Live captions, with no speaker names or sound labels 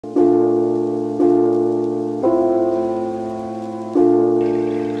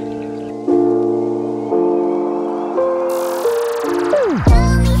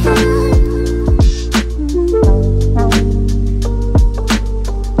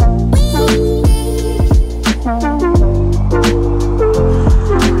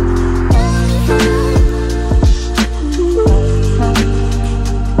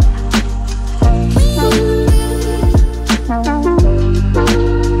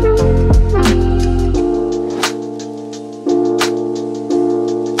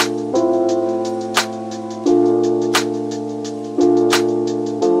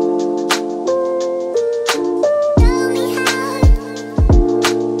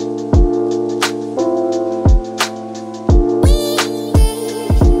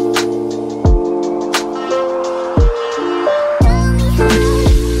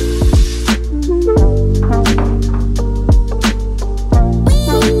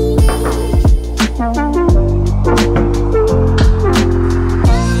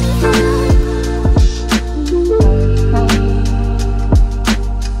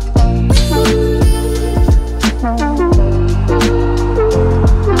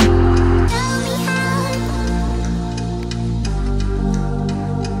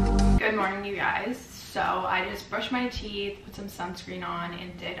teeth, put some sunscreen on,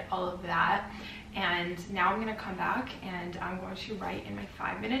 and did all of that. And now I'm gonna come back and I'm going to write in my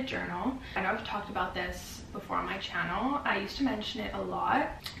 5-minute journal. I know I've talked about this before on my channel. I used to mention it a lot,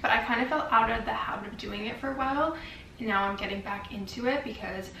 but I kind of fell out of the habit of doing it for a while. And now I'm getting back into it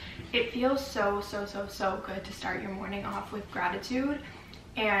because it feels so good to start your morning off with gratitude.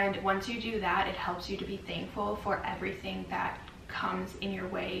 And once you do that, it helps you to be thankful for everything that comes in your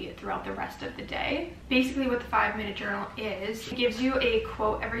way throughout the rest of the day. Basically what the 5-minute journal is, it gives you a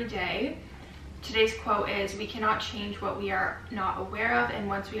quote every day. Today's quote is, "We cannot change what we are not aware of, and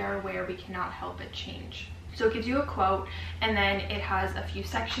once we are aware, we cannot help but change." So it gives you a quote, and then it has a few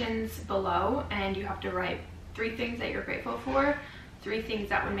sections below, and you have to write 3 things that you're grateful for, 3 things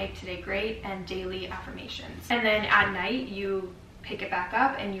that would make today great, and daily affirmations. And then at night, you pick it back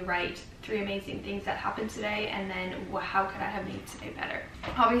up and you write 3 amazing things that happened today, and then how could I have made today better.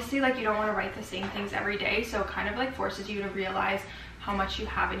 Obviously, like, you don't want to write the same things every day, so it kind of like forces you to realize how much you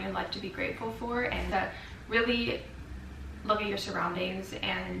have in your life to be grateful for, and to really look at your surroundings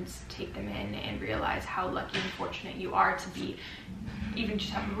and take them in and realize how lucky and fortunate you are to be even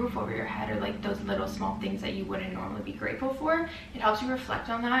just have a roof over your head, or like those little small things that you wouldn't normally be grateful for. It helps you reflect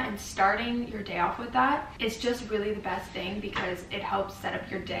on that, and starting your day off with that is just really the best thing because it helps set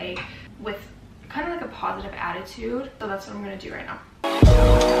up your day with kind of like a positive attitude. So that's what I'm going to do right now.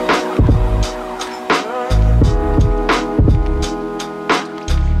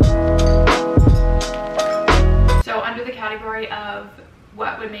 Under the category of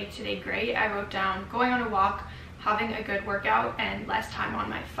what would make today great, I wrote down going on a walk, having a good workout, and less time on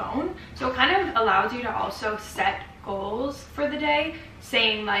my phone. So it kind of allows you to also set goals for the day,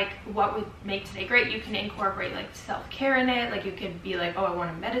 saying like what would make today great. You can incorporate like self-care in it. Like you could be like, oh, I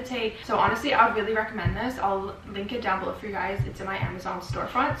want to meditate. So honestly, I would really recommend this. I'll link it down below for you guys. It's in my Amazon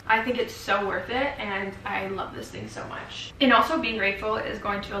storefront. I think it's so worth it, and I love this thing so much. And also, being grateful is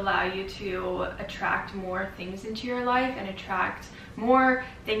going to allow you to attract more things into your life and attract more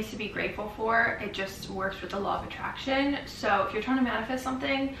things to be grateful for. It just works with the law of attraction. So if you're trying to manifest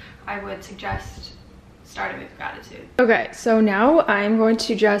something, I would suggest starting with gratitude. Okay, so now I'm going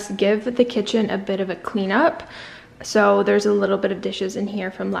to just give the kitchen a bit of a cleanup. So there's a little bit of dishes in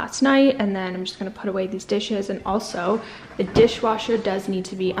here from last night, and then I'm just gonna put away these dishes. And also the dishwasher does need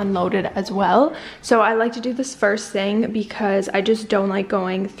to be unloaded as well. So I like to do this first thing because I just don't like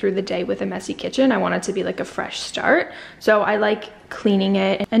going through the day with a messy kitchen. I want it to be like a fresh start. So I like cleaning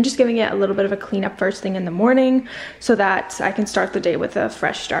it and just giving it a little bit of a cleanup first thing in the morning so that I can start the day with a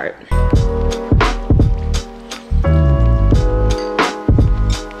fresh start.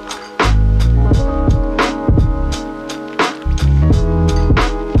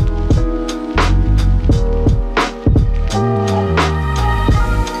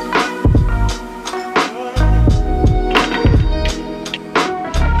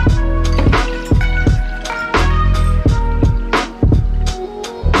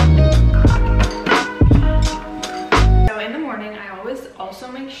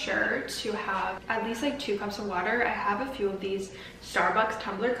 To have at least like 2 cups of water. I have a few of these Starbucks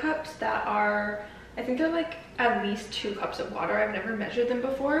tumbler cups that are, I think they're like at least 2 cups of water. I've never measured them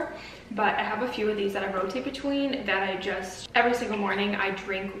before, but I have a few of these that I rotate between, that I just every single morning I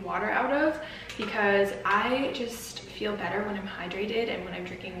drink water out of, because I just feel better when I'm hydrated and when I'm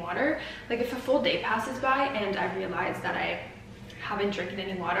drinking water. Like if a full day passes by and I realize that I haven't drinking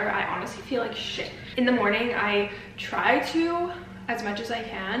any water, I honestly feel like shit. In the morning, I try to, as much as I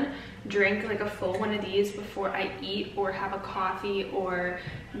can, drink like a full one of these before I eat or have a coffee or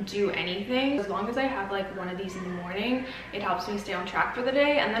do anything. As long as I have like one of these in the morning, it helps me stay on track for the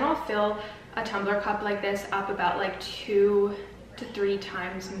day. And then I'll fill a tumbler cup like this up about like 2 to 3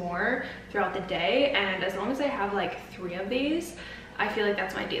 times more throughout the day. And as long as I have like 3 of these, I feel like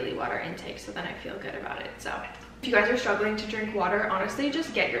that's my daily water intake. So then I feel good about it. So if you guys are struggling to drink water, honestly,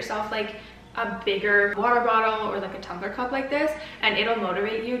 just get yourself like a bigger water bottle or like a tumbler cup like this, and it'll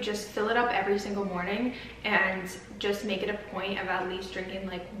motivate you. Just fill it up every single morning and just make it a point of at least drinking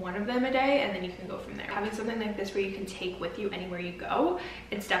like 1 of them a day, and then you can go from there. Having something like this where you can take with you anywhere you go,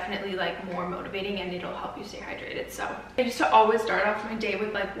 it's definitely like more motivating, and it'll help you stay hydrated. So I used to always start off my day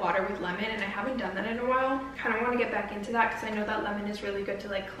with like water with lemon, and I haven't done that in a while. Kind of want to get back into that because I know that lemon is really good to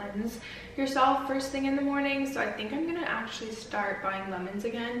like cleanse yourself first thing in the morning. So I think I'm gonna actually start buying lemons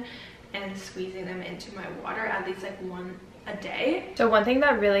again and squeezing them into my water, at least like 1 a day. So one thing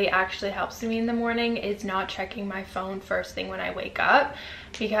that really actually helps me in the morning is not checking my phone first thing when I wake up,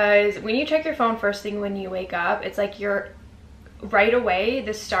 because when you check your phone first thing when you wake up, it's like you're right away,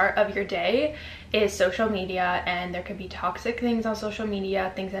 the start of your day is social media, and there could be toxic things on social media,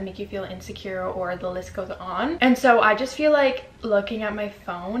 things that make you feel insecure, or the list goes on. And so I just feel like looking at my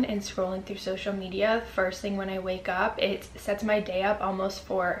phone and scrolling through social media first thing when I wake up, it sets my day up almost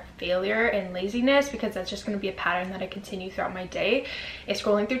for failure and laziness, because that's just going to be a pattern that I continue throughout my day, is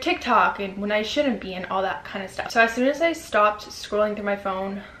scrolling through TikTok and when I shouldn't be and all that kind of stuff. So as soon as I stopped scrolling through my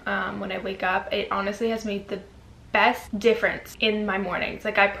phone when I wake up, it honestly has made the best difference in my mornings.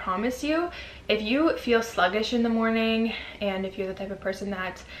 Like, I promise you, if you feel sluggish in the morning, and if you're the type of person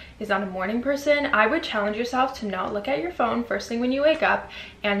that is not a morning person, I would challenge yourself to not look at your phone first thing when you wake up,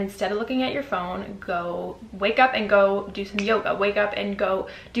 and instead of looking at your phone, go wake up and go do some yoga. Wake up and go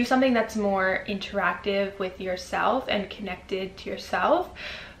do something that's more interactive with yourself and connected to yourself,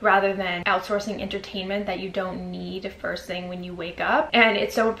 rather than outsourcing entertainment that you don't need first thing when you wake up. And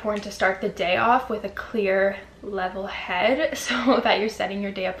it's so important to start the day off with a clear, level head so that you're setting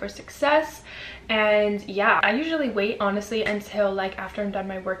your day up for success. And yeah, I usually wait honestly until like after I'm done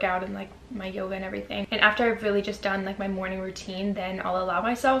my workout and like my yoga and everything, and after I've really just done like my morning routine, then I'll allow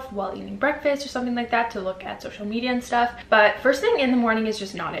myself while eating breakfast or something like that to look at social media and stuff. But first thing in the morning is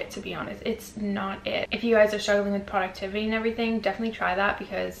just not it, to be honest. It's not it. If you guys are struggling with productivity and everything, definitely try that,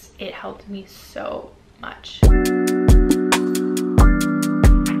 because it helped me so much.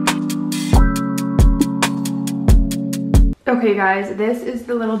 Okay guys, this is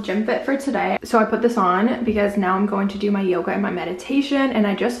the little gym fit for today. So I put this on because now I'm going to do my yoga and my meditation, and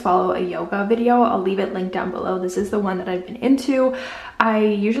I just follow a yoga video. I'll leave it linked down below. This is the one that I've been into. I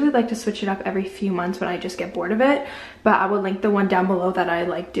usually like to switch it up every few months when I just get bored of it, but I will link the one down below that I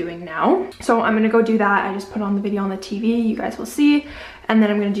like doing now. So I'm gonna go do that. I just put on the video on the TV, you guys will see, and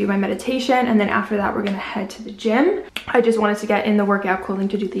then I'm gonna do my meditation, and then after that we're gonna head to the gym. I just wanted to get in the workout clothing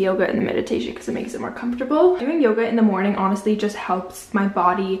to do the yoga and the meditation because it makes it more comfortable. Doing yoga in the morning honestly just helps my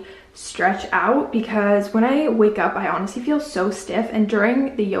body stretch out, because when I wake up I honestly feel so stiff, and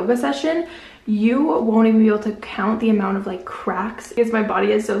during the yoga session you won't even be able to count the amount of like cracks, because my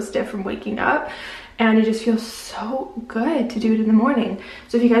body is so stiff from waking up, and it just feels so good to do it in the morning.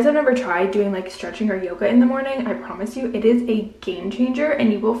 So if you guys have never tried doing like stretching or yoga in the morning, I promise you it is a game changer,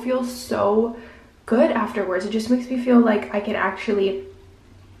 and you will feel so good afterwards. It just makes me feel like I can actually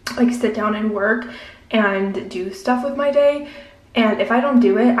like sit down and work and do stuff with my day. And if I don't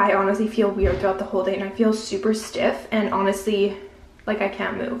do it, I honestly feel weird throughout the whole day, and I feel super stiff, and honestly like I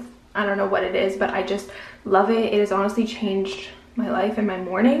can't move. I don't know what it is, but I just love it. It has honestly changed my life and my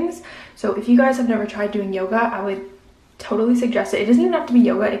mornings. So if you guys have never tried doing yoga, I would totally suggest it. It doesn't even have to be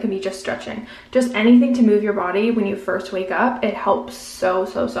yoga, it can be just stretching. Just anything to move your body when you first wake up. It helps so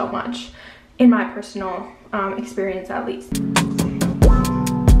much, in my personal experience at least.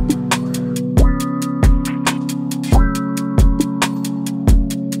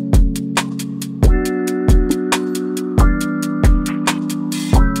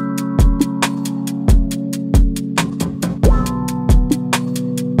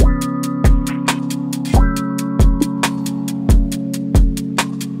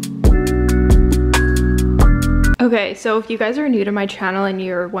 Okay, so if you guys are new to my channel and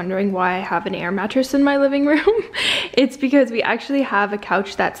you're wondering why I have an air mattress in my living room, it's because we actually have a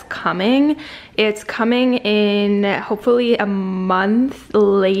couch that's coming. It's coming in hopefully a month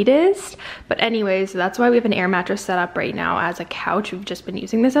latest. But anyways, that's why we have an air mattress set up right now as a couch. We've just been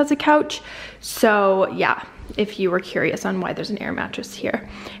using this as a couch. So yeah, if you were curious on why there's an air mattress here.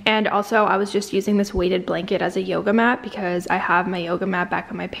 And also I was just using this weighted blanket as a yoga mat because I have my yoga mat back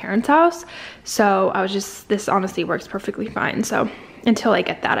at my parents' house. So I was just, this honestly works perfectly fine. So until I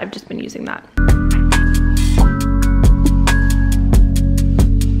get that, I've just been using that.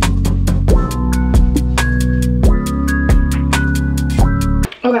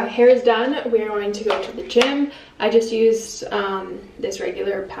 Okay, hair is done. We're going to go to the gym. I just used this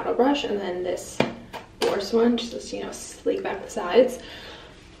regular paddle brush and then this coarse one just to, you know, sleek back the sides.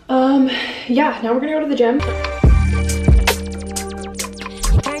 Yeah, now we're gonna go to the gym.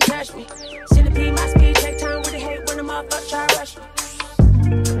 You can't touch me. Centipede, my speed, check time with the hate when the motherfucker try to rush me.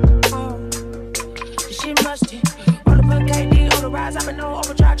 Oh, she musty. On the book, KD, on the rise, I've been no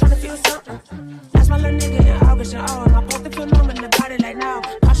overdrive, trying to feel something. That's my little nigga in August and all. I'm supposed to feel numb in the body like now.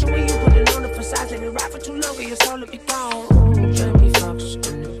 Caution when you put it on the facade, let me ride for too long, or your soul will be gone. Ooh, Jamie Foxx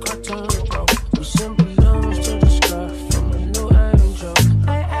in the cartoon, bro. We simple loans to the sky from a new angel.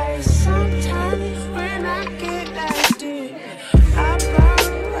 Hey, sometimes when I get like this, I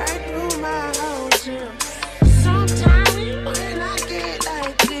burn right through my whole gym. Sometimes when I get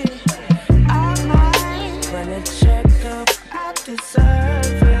like this, I might run a checkup. I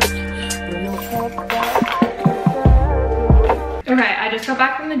deserve it. When I cut back, I deserve it. I just got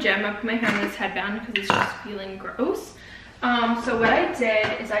back from the gym. I put my hair in this headband because it's just feeling gross. So what I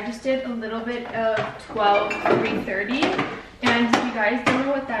did is I just did a little bit of 12 330, and if you guys don't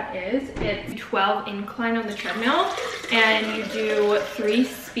know what that is, it's 12 incline on the treadmill, and you do 3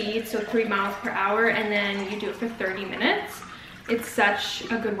 speeds, so 3 miles per hour, and then you do it for 30 minutes. It's such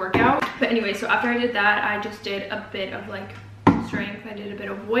a good workout. But anyway, so after I did that, I just did a bit of like strength. I did a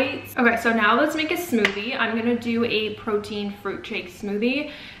bit of weights. Okay, so now let's make a smoothie. I'm gonna do a protein fruit shake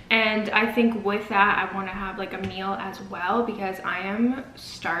smoothie, and I think with that I want to have like a meal as well because I am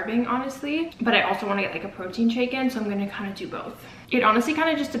starving honestly, but I also want to get like a protein shake in, so I'm gonna kind of do both. It honestly kind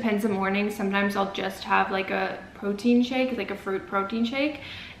of just depends the morning. Sometimes I'll just have like a protein shake, like a fruit protein shake,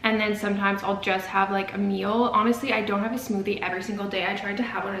 and then sometimes I'll just have like a meal. Honestly, I don't have a smoothie every single day. I tried to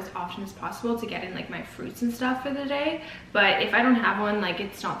have one as often as possible to get in like my fruits and stuff for the day, but if I don't have one, like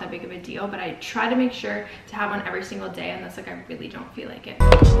it's not that big of a deal, but I try to make sure to have one every single day unless like I really don't feel like it.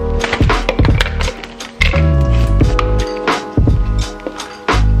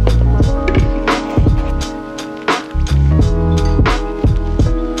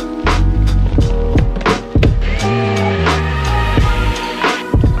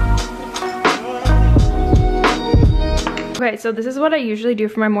 Okay, so this is what I usually do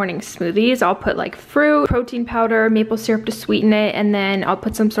for my morning smoothies. I'll put like fruit, protein powder, maple syrup to sweeten it, and then I'll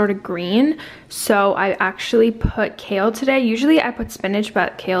put some sort of green. So I actually put kale today. Usually I put spinach,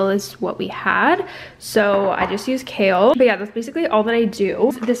 but kale is what we had, so I just use kale. But yeah, that's basically all that I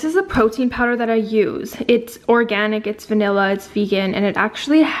do. This is the protein powder that I use. It's organic, it's vanilla, it's vegan, and it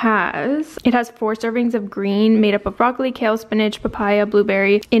actually has 4 servings of green made up of broccoli, kale, spinach, papaya,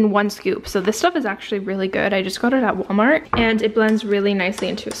 blueberry in 1 scoop. So this stuff is actually really good. I just got it at Walmart, and it blends really nicely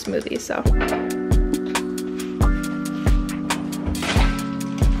into a smoothie, so.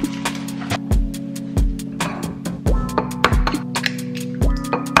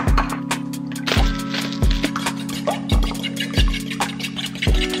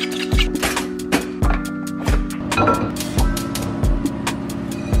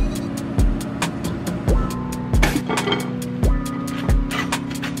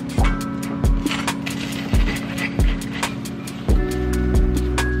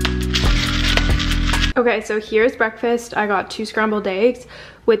 Okay, so here's breakfast. I got 2 scrambled eggs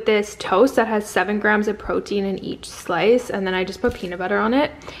with this toast that has 7 grams of protein in each slice, and then I just put peanut butter on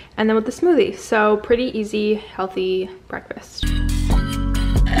it, and then with the smoothie. So pretty easy, healthy breakfast.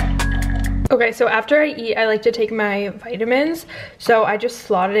 Okay, so after I eat, I like to take my vitamins. So I just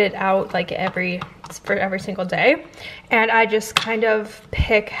slotted it out like for every single day, and I just kind of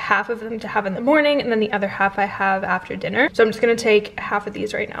pick half of them to have in the morning, and then the other half I have after dinner. So I'm just gonna take half of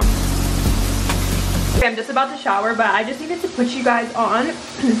these right now. Okay, I'm just about to shower, but I just needed to put you guys on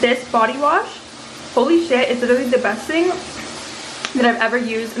this body wash. Holy shit, it's literally the best thing that I've ever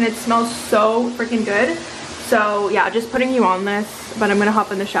used, and it smells so freaking good. So yeah, just putting you on this, but I'm gonna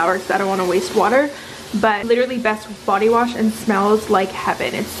hop in the shower because I don't want to waste water. But literally best body wash and smells like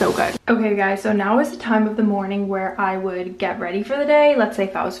heaven. It's so good. Okay guys, so now is the time of the morning where I would get ready for the day. Let's say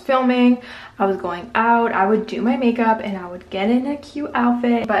if I was filming, I was going out, I would do my makeup and I would get in a cute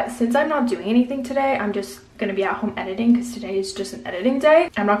outfit. But since I'm not doing anything today, I'm just gonna be at home editing because today is just an editing day.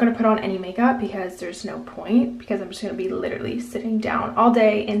 I'm not gonna put on any makeup because there's no point, because I'm just gonna be literally sitting down all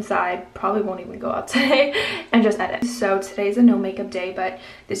day inside, probably won't even go out today, and just edit. So today's a no makeup day, but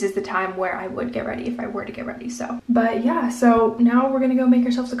this is the time where I would get ready if I were to get ready. So, but yeah, so now we're gonna go make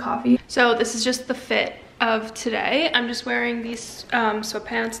ourselves a coffee. So this is just the fit of today. I'm just wearing these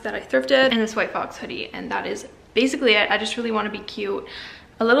sweatpants that I thrifted and this white fox hoodie, and that is basically it. I just really want to be cute,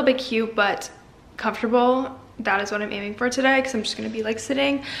 a little bit cute but comfortable. That is what I'm aiming for today because I'm just going to be like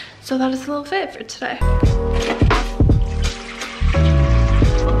sitting. So that is a little fit for today.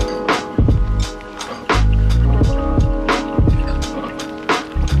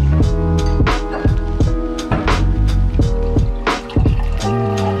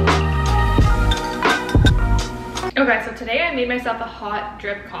 Okay, so today I made myself a hot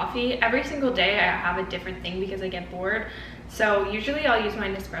drip coffee. Every single day I have a different thing because I get bored. So usually I'll use my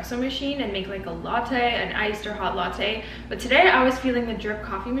Nespresso machine and make like a latte, an iced or hot latte. But today I was feeling the drip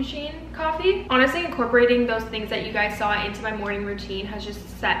coffee machine coffee. Honestly, incorporating those things that you guys saw into my morning routine has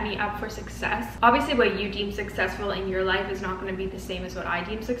just set me up for success. Obviously, what you deem successful in your life is not going to be the same as what I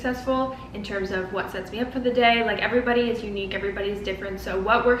deem successful in terms of what sets me up for the day. Like, everybody is unique, everybody is different. So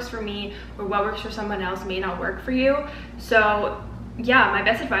what works for me or what works for someone else may not work for you. So yeah, my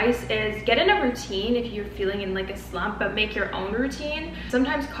best advice is get in a routine if you're feeling in like a slump, but make your own routine.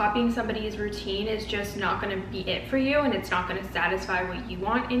 Sometimes copying somebody's routine is just not going to be it for you, and it's not going to satisfy what you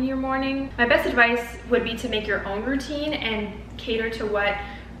want in your morning. My best advice would be to make your own routine and cater to what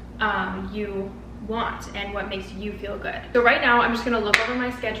you want and what makes you feel good. So right now I'm just gonna look over my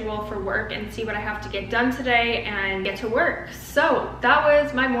schedule for work and see what I have to get done today and get to work. So that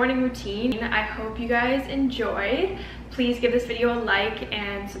was my morning routine. I hope you guys enjoyed. Please give this video a like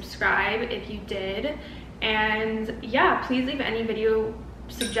and subscribe if you did. And yeah, please leave any video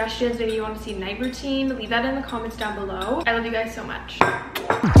suggestions. Maybe you want to see night routine, leave that in the comments down below. I love you guys so much.